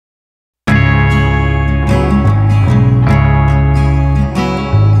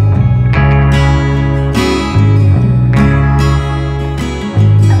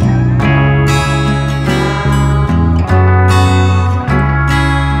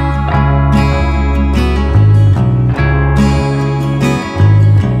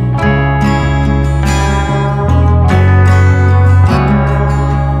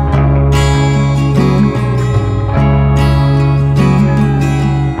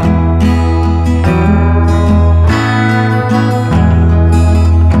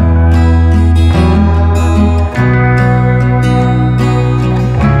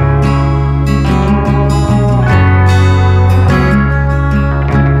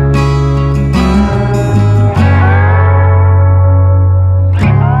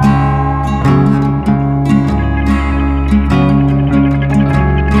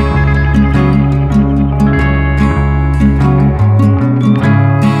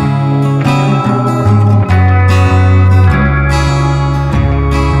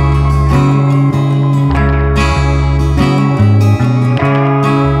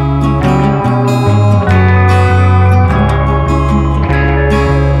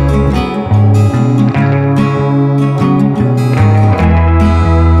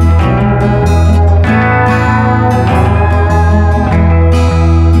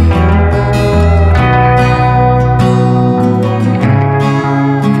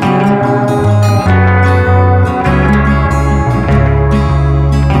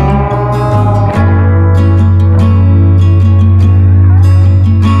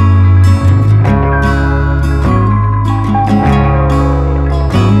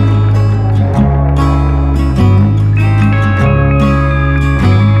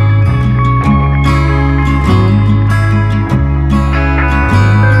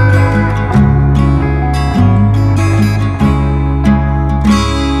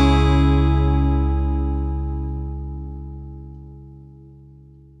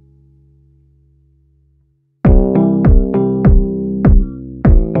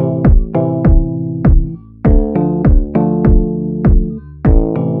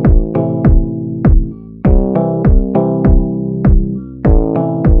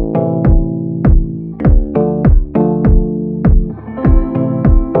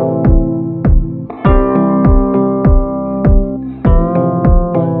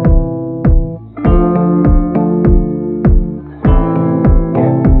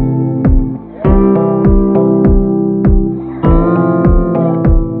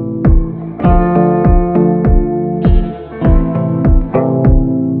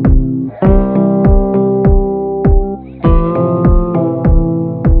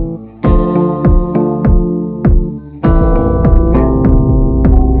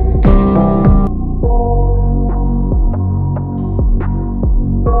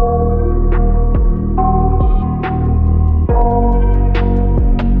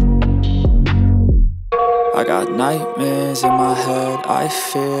nightmares in my head, I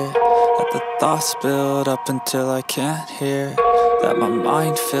fear that the thoughts build up until I can't hear, that my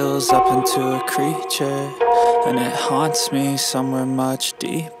mind fills up into a creature, and it haunts me somewhere much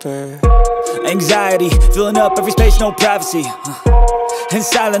deeper. Anxiety, filling up every space, no privacy, and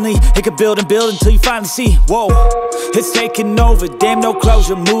silently, it could build and build until you finally see, whoa, it's taking over, damn no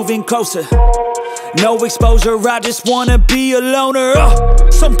closure, moving closer. No exposure, I just wanna be a loner.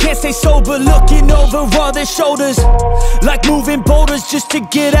 Some can't stay sober, looking over all their shoulders, like moving boulders just to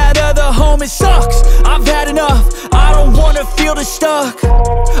get out of the home. It sucks, I've had enough, I don't wanna feel the stuck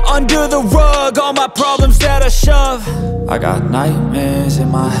under the rug, all my problems that I shove. I got nightmares in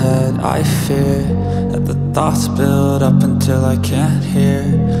my head, I fear that the thoughts build up until I can't hear,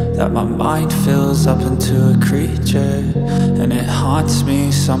 that my mind fills up into a creature, and it haunts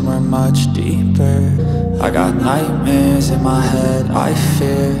me somewhere much deeper. I got nightmares in my head, I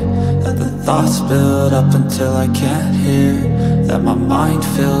fear that the thoughts build up until I can't hear, that my mind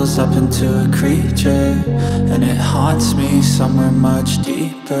fills up into a creature, and it haunts me somewhere much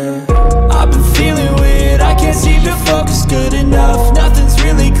deeper. I've been feeling weird, I can't seem to focus good enough, nothing's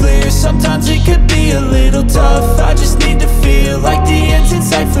really clear, sometimes it could be a little tough. I just need to feel like the end's in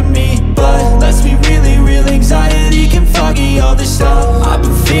sight for me, but let's be really real, anxiety can foggy all this stuff. I've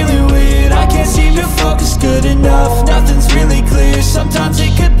been feeling weird, I can't seem to focus good enough, nothing's really clear, sometimes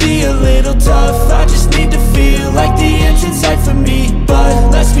it could be a little tough. I just need to feel like the end's in sight for me,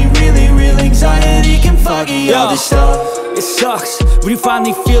 but let's be really real, anxiety can foggy all this stuff. It sucks when you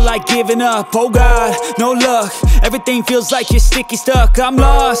finally feel like giving up. Oh God, no luck, everything feels like you're sticky stuck. I'm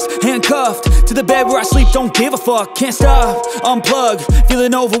lost, handcuffed to the bed where I sleep, don't give a fuck. Can't stop, unplug,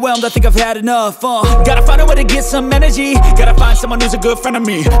 feeling overwhelmed, I think I've had enough. Gotta find a way to get some energy, gotta find someone who's a good friend of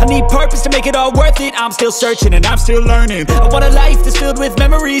me. I need purpose to make it all worth it, I'm still searching and I'm still learning. I want a life that's filled with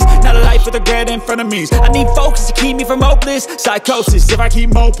memories, not a life with regret and frenemies. I need focus to keep me from hopeless psychosis if I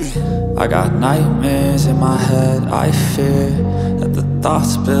keep moping. I got nightmares in my head, I fear that the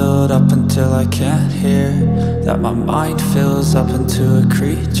thoughts build up until I can't hear, that my mind fills up into a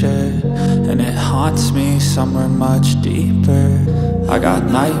creature, and it haunts me somewhere much deeper. I got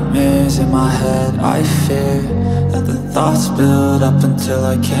nightmares in my head, I fear that the thoughts build up until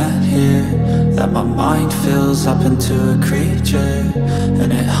I can't hear, that my mind fills up into a creature,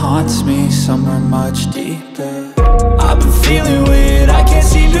 and it haunts me somewhere much deeper. I've been feeling weird, I can't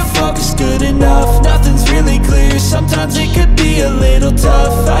seem to focus good enough, nothing's really clear, sometimes it could be a little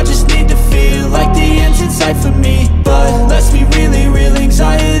tough.